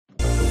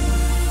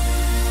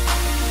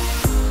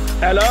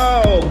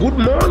Hello, good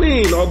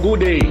morning or good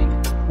day.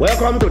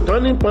 Welcome to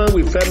Turning Point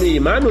with Femi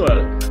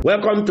Emmanuel.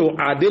 Welcome to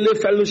our daily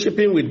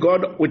fellowshipping with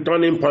God with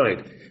Turning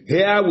Point.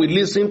 Here we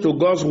listen to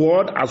God's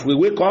word as we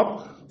wake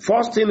up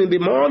first thing in the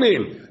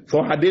morning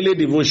for our daily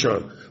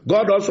devotion.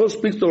 God also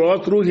speaks to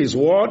us through his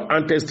word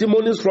and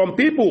testimonies from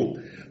people.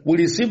 We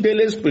receive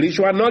daily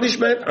spiritual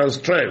nourishment and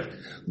strength.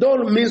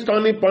 Don't miss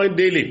Turning Point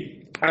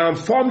daily and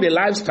form the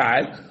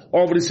lifestyle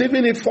of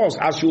receiving it first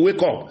as you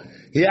wake up.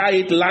 Hear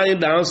it lying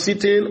down,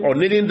 sitting, or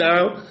kneeling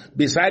down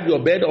beside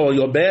your bed,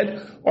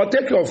 or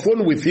take your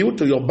phone with you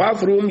to your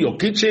bathroom, your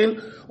kitchen,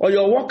 or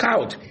your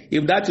workout.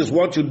 If that is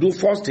what you do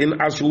first thing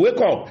as you wake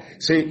up,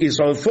 say it's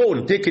on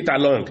phone, take it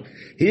along.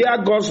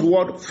 Hear God's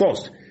word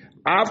first.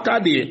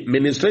 After the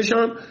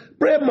ministration,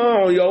 pray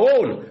more on your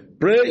own.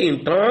 Pray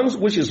in tongues,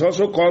 which is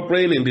also called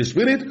praying in the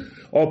spirit,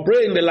 or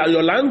pray in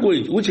your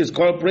language, which is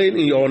called praying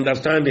in your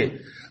understanding.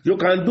 You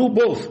can do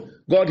both.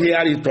 God hear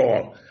it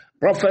all.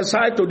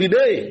 Prophesy to the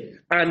day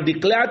and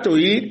declare to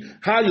it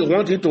how you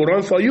want it to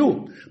run for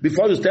you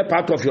before you step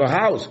out of your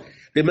house.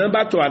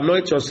 Remember to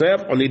anoint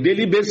yourself on a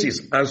daily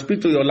basis and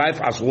speak to your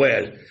life as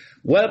well.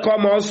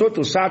 Welcome also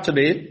to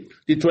Saturday,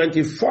 the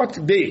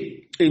 24th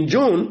day in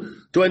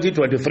June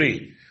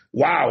 2023.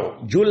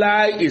 Wow,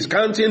 July is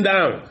counting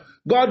down.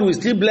 God will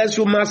still bless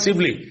you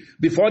massively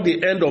before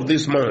the end of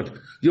this month.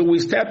 You will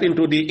step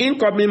into the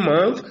incoming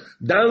month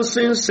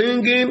dancing,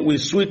 singing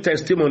with sweet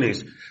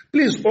testimonies.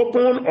 Please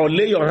open or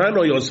lay your hand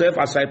on yourself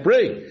as I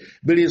pray.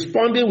 Be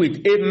responding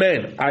with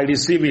amen. I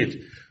receive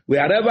it.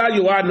 Wherever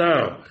you are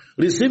now,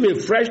 receive a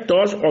fresh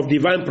touch of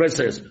divine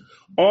presence.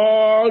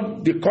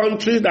 All the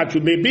country that you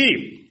may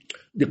be,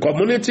 the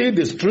community,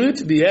 the street,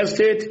 the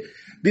estate,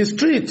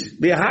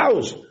 the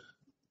house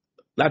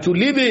that you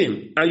live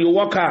in and you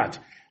work at,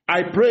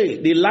 I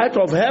pray the light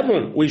of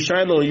heaven will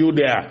shine on you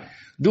there.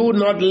 Do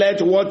not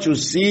let what you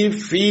see,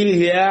 feel,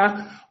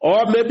 hear,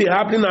 or may be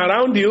happening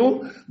around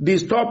you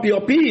disturb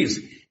your peace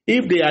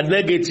if they are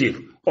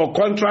negative or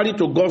contrary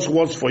to God's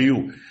words for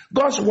you.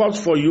 God's words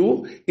for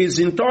you is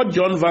in 3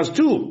 John verse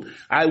 2.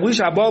 I wish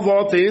above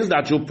all things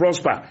that you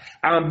prosper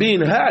and be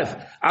in health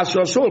as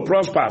your soul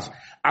prospers.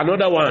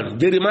 Another one,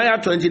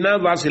 Jeremiah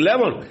 29 verse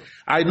 11.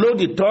 I know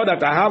the thought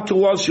that I have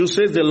towards you,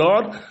 says the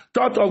Lord,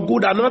 thought of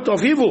good and not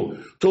of evil,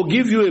 to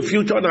give you a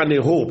future and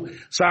a hope.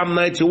 Psalm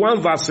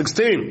 91 verse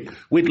 16.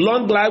 With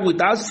long life will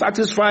I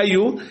satisfy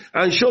you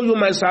and show you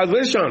my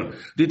salvation.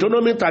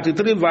 Deuteronomy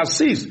 33 verse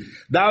 6.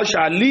 Thou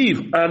shalt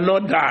live and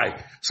not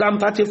die. Psalm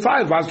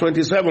 35 verse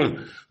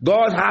 27.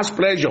 God has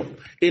pleasure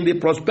in the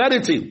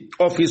prosperity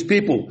of his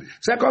people.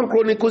 2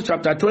 Chronicles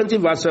chapter 20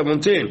 verse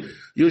 17.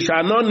 You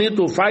shall not need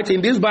to fight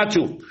in this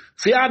battle.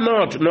 Fear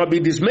not, nor be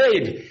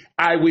dismayed.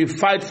 I will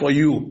fight for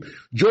you.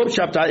 Job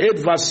chapter 8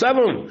 verse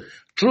 7.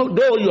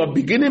 Though your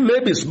beginning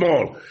may be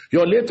small,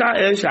 your later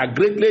end shall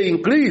greatly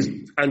increase.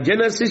 And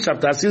Genesis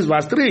chapter 6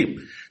 verse 3.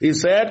 He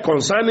said,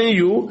 concerning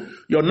you,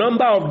 your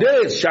number of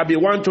days shall be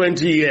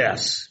 120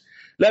 years.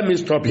 Let me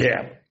stop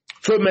here.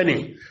 So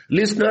many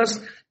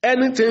listeners,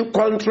 anything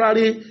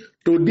contrary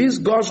to this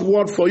God's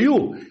word for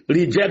you,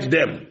 reject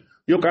them.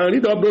 You can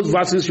read up those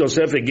verses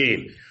yourself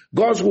again.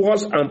 God's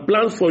words and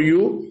plans for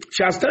you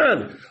shall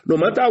stand, no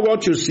matter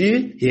what you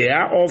see,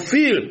 hear, or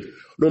feel,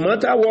 no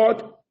matter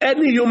what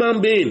any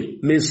human being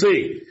may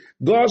say.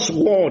 God's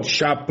word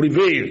shall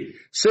prevail.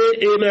 Say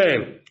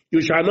amen.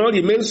 You shall not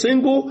remain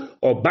single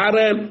or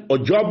barren or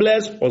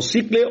jobless or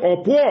sickly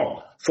or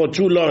poor for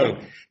too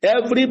long.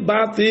 Every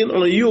bad thing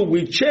on you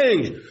will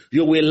change.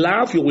 You will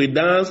laugh, you will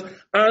dance,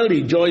 and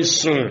rejoice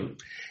soon.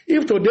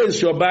 If today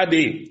is your bad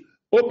day,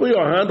 open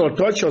your hand or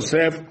touch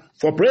yourself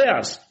for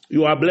prayers.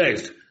 You are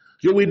blessed.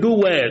 You will do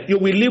well. You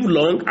will live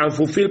long and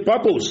fulfill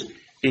purpose.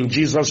 In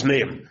Jesus'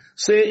 name.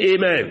 Say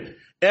amen.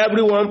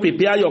 Everyone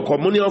prepare your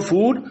communion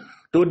food.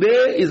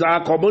 Today is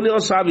our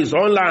communion service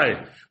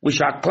online. We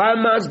shall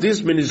climax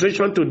this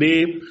ministration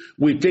today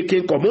with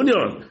taking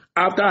communion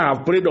after I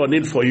have prayed on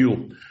it for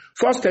you.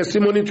 First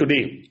testimony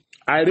today.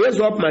 I raised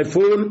up my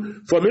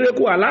phone for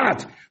miracle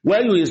alert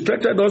when you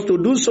instructed us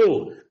to do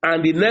so.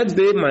 And the next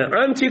day, my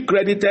auntie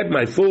credited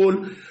my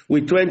phone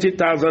with 20,000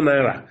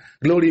 naira.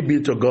 Glory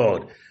be to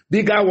God.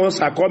 Bigger ones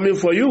are coming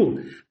for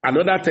you.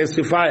 Another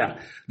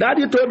testifier.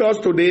 Daddy told us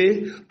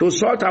today to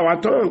sort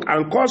our tongue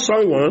and call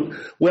someone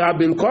we have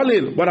been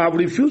calling but have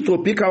refused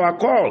to pick our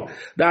call,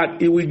 that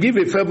he will give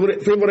a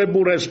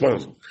favorable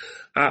response,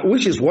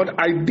 which is what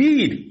I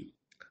did.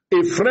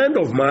 A friend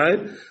of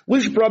mine,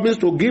 which promised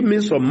to give me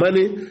some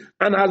money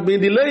and has been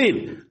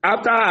delaying.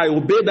 After I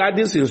obeyed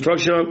Daddy's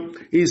instruction,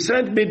 he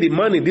sent me the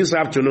money this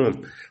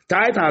afternoon.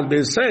 Tithe has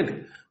been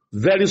sent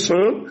very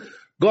soon.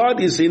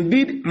 God is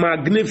indeed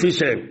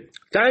magnificent.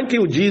 Thank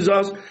you,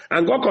 Jesus,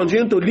 and God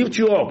continue to lift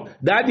you up.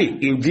 Daddy,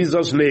 in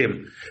Jesus'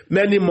 name.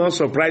 Many more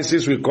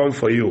surprises will come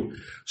for you.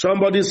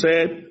 Somebody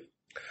said,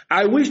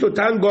 I wish to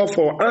thank God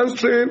for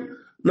answering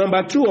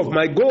number 2 of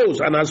my goals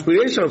and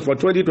aspirations for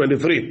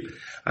 2023.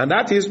 And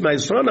that is my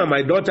son and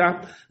my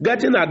daughter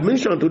getting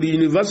admission to the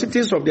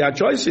universities of their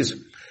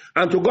choices.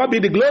 And to God be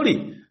the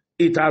glory.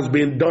 it has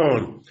been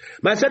done.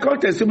 My second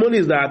testimony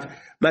is that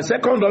my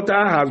second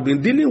daughter has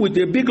been dealing with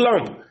a big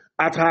lump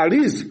at her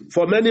wrist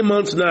for many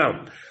months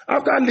now.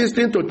 After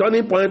listening to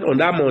Turning Point on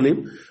that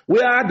morning,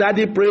 where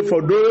Daddy prayed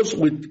for those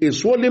with a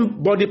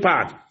swollen body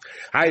part,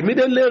 I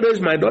immediately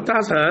raised my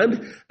daughter's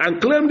hand and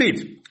claimed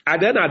it. I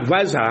then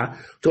advised her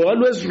to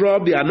always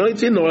rub the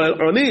anointing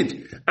oil on it,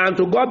 and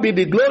to God be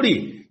the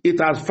glory. It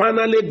has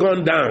finally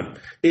gone down.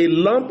 A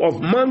lump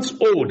of months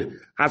old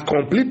has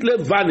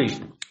completely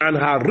vanished, and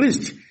her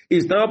wrist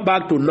is now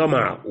back to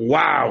normal.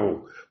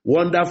 Wow.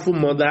 Wonderful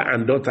mother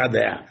and daughter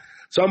there.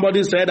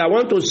 Somebody said, I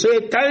want to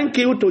say thank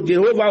you to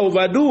Jehovah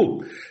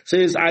Overdue.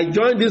 Since I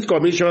joined this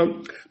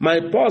commission,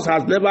 my pulse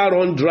has never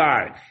run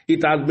dry.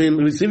 It has been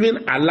receiving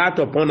alert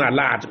upon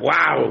alert.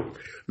 Wow.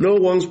 No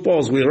one's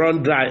pulse will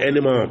run dry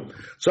anymore.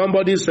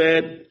 Somebody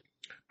said,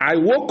 I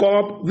woke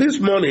up this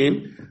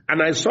morning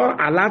and I saw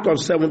a lot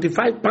of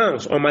 75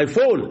 pounds on my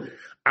phone.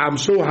 I'm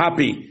so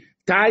happy.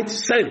 Tithe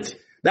sent.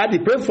 Daddy,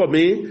 pray for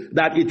me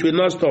that it will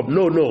not stop.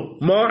 No.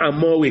 More and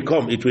more will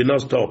come. It will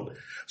not stop.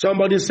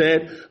 Somebody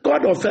said,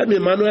 God of Femi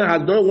Emmanuel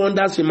has done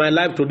wonders in my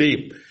life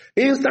today.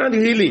 Instant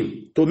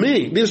healing to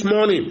me this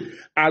morning.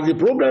 As the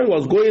program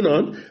was going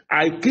on,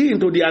 I keyed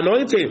into the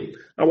anointing.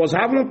 I was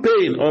having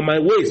pain on my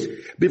waist.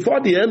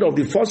 Before the end of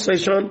the first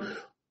session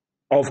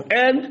of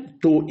end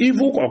to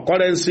evil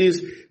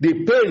occurrences,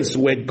 the pains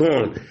were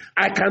gone.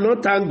 I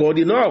cannot thank God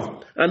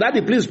enough. And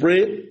Daddy, please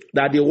pray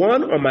that the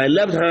one on my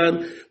left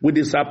hand will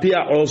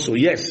disappear also.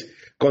 Yes,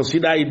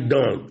 consider it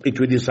done. It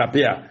will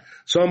disappear.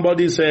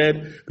 Somebody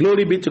said,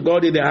 glory be to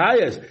God in the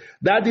highest.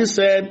 Daddy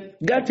said,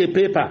 get a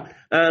paper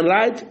and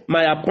write,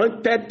 my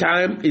appointed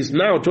time is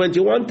now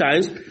 21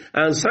 times,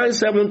 and sign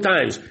 7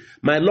 times.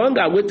 My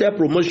long-awaited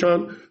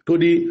promotion to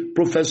the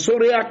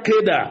professorial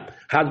cadre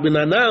has been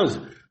announced.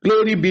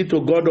 Glory be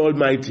to God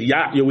Almighty.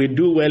 Yeah, you will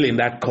do well in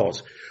that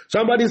course.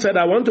 Somebody said,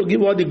 I want to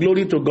give all the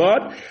glory to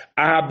God.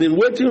 I have been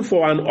waiting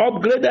for an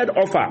upgraded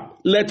offer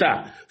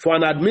letter for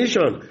an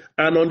admission.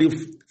 And on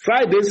the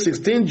Friday,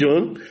 16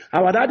 June,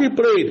 our daddy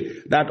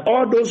prayed that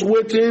all those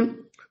waiting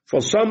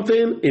for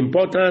something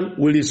important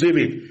will receive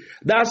it.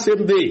 That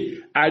same day,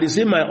 I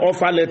received my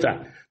offer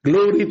letter.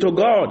 Glory to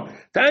God.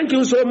 Thank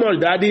you so much,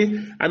 Daddy.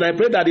 And I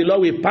pray that the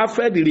Lord will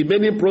perfect the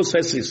remaining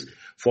processes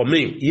for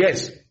me.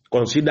 Yes,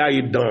 consider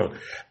it done.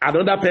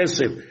 Another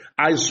person,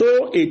 I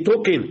saw a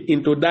token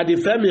into Daddy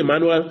Femi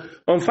Emmanuel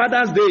on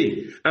Father's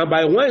Day. And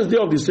by Wednesday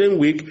of the same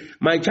week,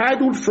 my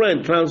childhood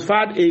friend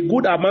transferred a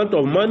good amount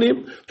of money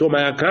to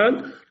my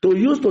account to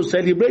use to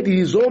celebrate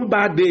his own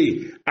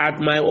birthday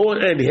at my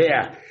own end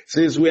here.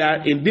 Since we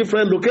are in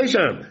different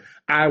locations,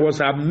 I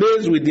was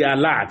amazed with the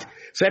alert.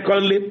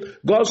 Secondly,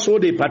 God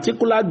sowed a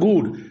particular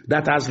good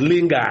that has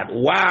lingered.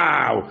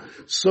 Wow.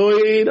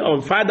 Sowing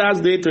on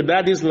Father's Day to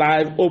Daddy's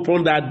life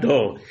opened that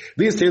door.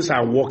 These things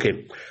are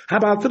working.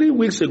 About 3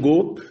 weeks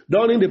ago,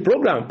 during the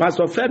program,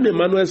 Pastor Femi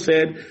Emmanuel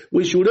said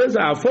we should raise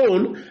our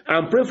phone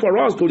and pray for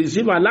us to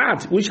receive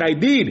alert, which I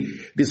did.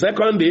 The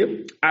second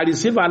day, I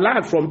received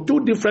alert from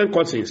 2 different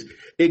cousins.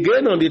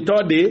 Again, on the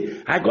third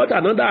day, I got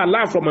another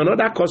alert from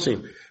another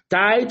cousin.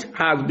 Tithe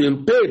has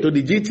been paid to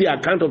the GT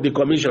account of the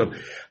commission.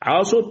 I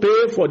also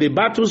pay for the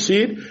battle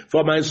seed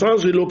for my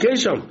son's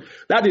relocation.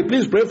 Daddy,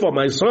 please pray for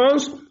my son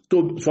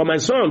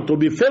to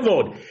be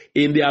favored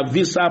in their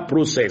visa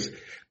process.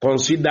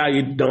 Consider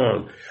it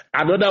done.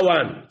 Another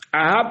one.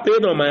 I have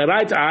pain on my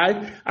right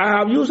eye. I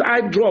have used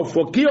eye drop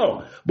for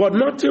cure, but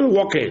nothing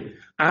working.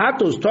 I had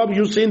to stop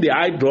using the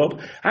eye drop,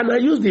 and I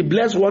used the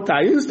blessed water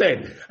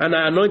instead, and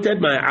I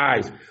anointed my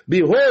eyes.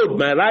 Behold,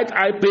 my right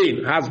eye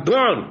pain has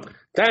gone.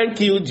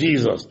 Thank you,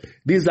 Jesus.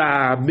 These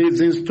are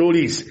amazing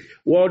stories.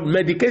 What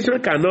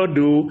medication cannot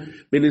do,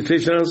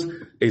 ministrations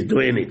is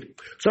doing it.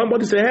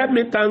 Somebody say, help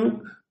me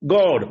thank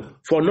God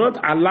for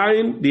not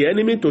allowing the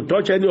enemy to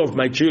touch any of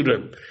my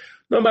children.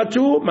 Number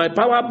 2, my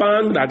power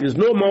bank that is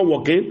no more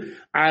working,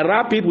 I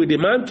wrap it with the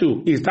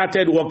mantle. It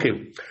started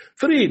working.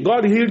 3,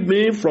 God healed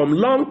me from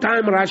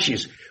long-time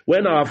rashes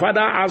when our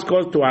Father asked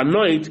us to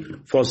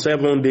anoint for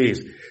 7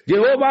 days.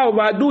 Jehovah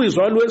Overdue is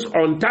always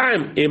on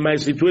time in my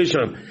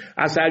situation.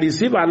 As I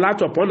receive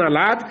alert upon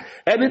alert,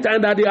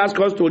 anytime that He asks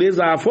us to raise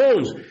our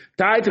phones,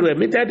 tithe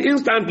remitted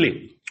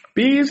instantly.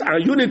 Peace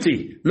and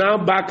unity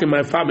now back in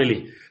my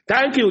family.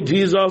 Thank you,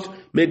 Jesus.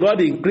 May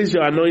God increase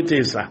your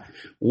anointing, sir.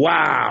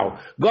 Wow.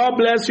 God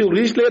bless you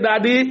richly,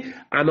 Daddy,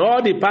 and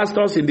all the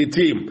pastors in the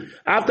team.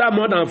 After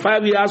more than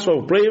 5 years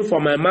of praying for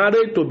my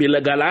marriage to be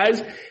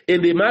legalized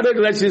in the marriage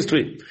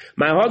registry,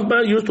 my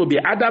husband used to be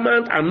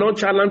adamant and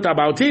nonchalant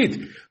about it.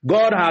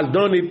 God has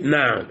done it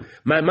now.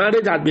 My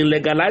marriage has been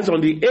legalized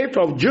on the 8th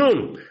of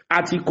June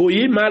at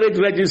Ikoyi Marriage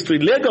Registry,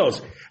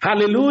 Lagos.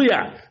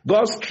 Hallelujah.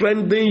 God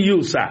strengthen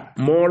you, sir,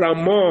 more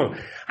and more.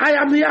 I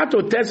am here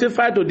to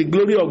testify to the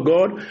glory of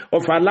God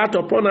of a lot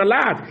upon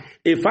alert.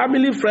 A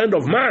family friend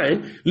of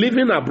mine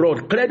living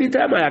abroad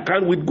credited my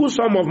account with good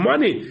sum of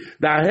money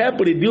that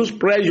helped reduce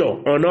pressure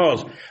on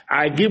us.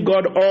 I give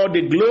God all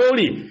the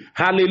glory.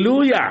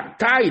 Hallelujah.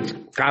 Tithe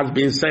has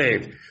been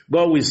sent.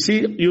 God will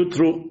see you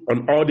through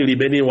on all the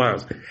remaining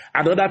ones.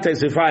 Another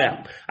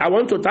testifier. I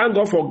want to thank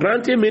God for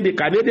granting me the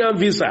Canadian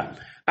visa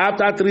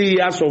after 3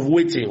 years of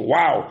waiting.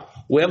 Wow.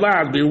 Whoever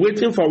has been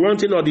waiting for one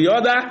thing or the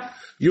other,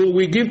 you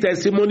will give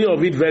testimony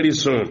of it very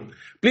soon.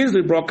 Please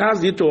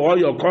rebroadcast it to all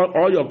your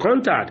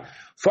contact.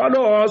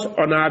 Follow us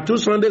on our 2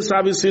 Sunday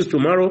services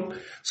tomorrow,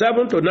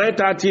 7 to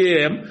 9:30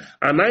 a.m.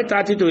 and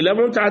 9:30 to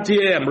 11:30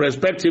 a.m.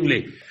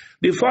 respectively.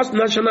 The first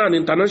National and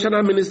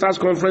International Ministers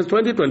Conference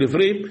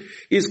 2023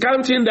 is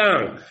counting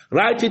down.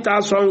 Write it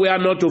out somewhere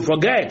not to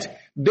forget.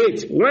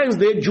 Date,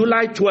 Wednesday,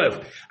 July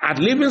 12th at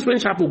Living Spring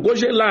Chapel,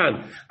 Goshen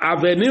Land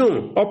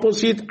Avenue,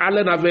 opposite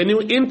Allen Avenue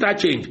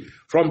Interchange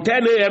from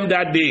 10 a.m.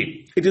 that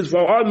day. It is for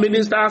all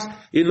ministers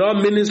in all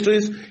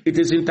ministries. It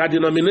is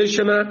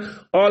interdenominational,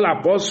 all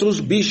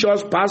apostles,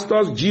 bishops,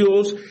 pastors,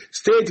 GOs,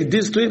 state,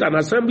 district, and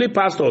assembly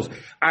pastors,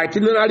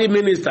 itinerary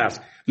ministers,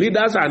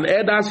 leaders, and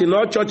elders in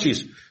all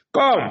churches.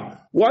 Come,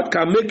 what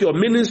can make your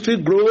ministry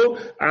grow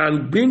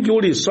and bring you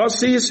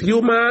resources,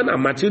 human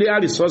and material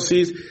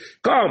resources?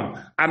 Come,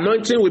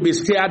 anointing will be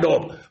stirred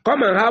up.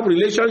 Come and have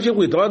relationship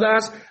with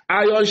others.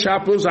 Iron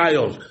sharpens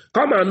iron.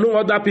 Come and know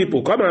other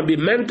people. Come and be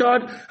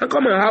mentored and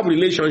come and have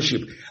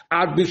relationship.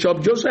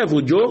 Archbishop Joseph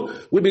Ujo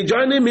will be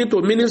joining me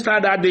to minister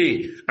that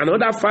day and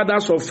other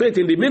fathers of faith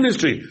in the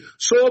ministry.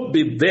 So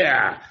be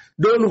there.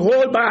 Don't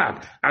hold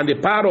back, and the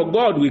power of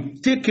God will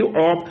take you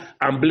up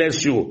and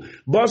bless you.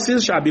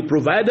 Buses shall be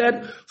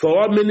provided for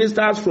all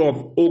ministers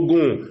from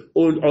Ogun,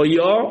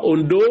 Oyo,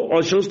 Ondo,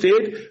 Osun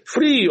State,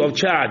 free of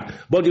charge.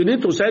 But you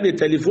need to send a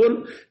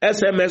telephone,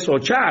 SMS, or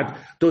chat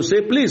to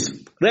say, please,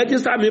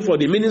 register me for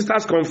the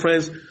ministers'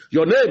 conference,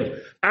 your name,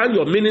 and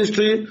your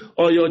ministry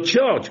or your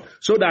church,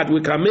 so that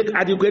we can make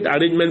adequate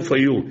arrangement for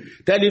you.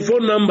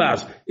 Telephone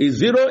numbers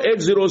is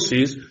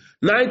 0806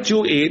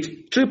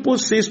 928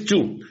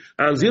 6662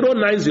 and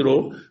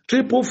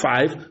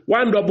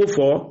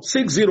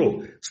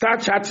 090-555-14460.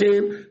 Start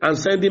chatting and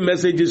sending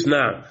messages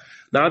now.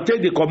 Now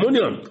take the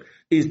communion.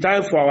 It's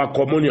time for our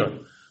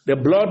communion. The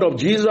blood of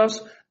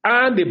Jesus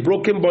and the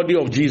broken body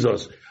of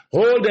Jesus.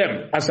 Hold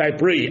them as I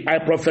pray. I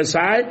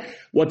prophesy,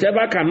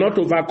 whatever cannot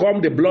overcome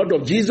the blood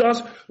of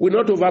Jesus will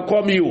not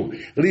overcome you.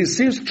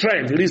 Receive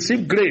strength,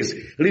 receive grace,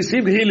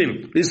 receive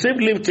healing, receive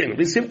lifting,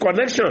 receive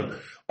connection.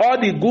 All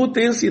the good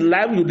things in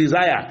life you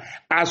desire.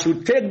 As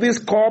you take this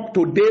cup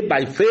today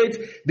by faith,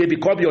 they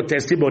become your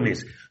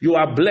testimonies. You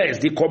are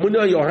blessed. The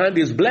communion in your hand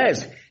is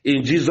blessed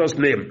in Jesus'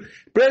 name.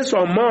 Pray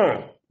some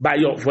more by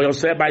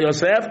yourself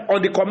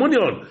on the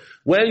communion.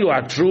 When you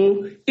are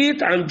through,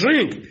 eat and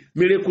drink.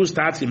 Miracle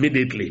starts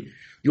immediately.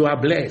 You are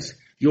blessed.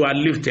 You are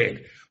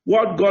lifted.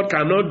 What God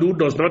cannot do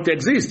does not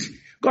exist.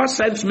 God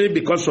sends me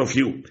because of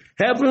you.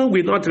 Heaven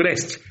will not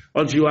rest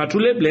until you are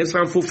truly blessed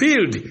and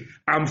fulfilled.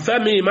 I'm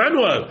Femi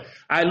Emmanuel.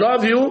 I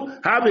love you.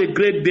 Have a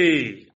great day.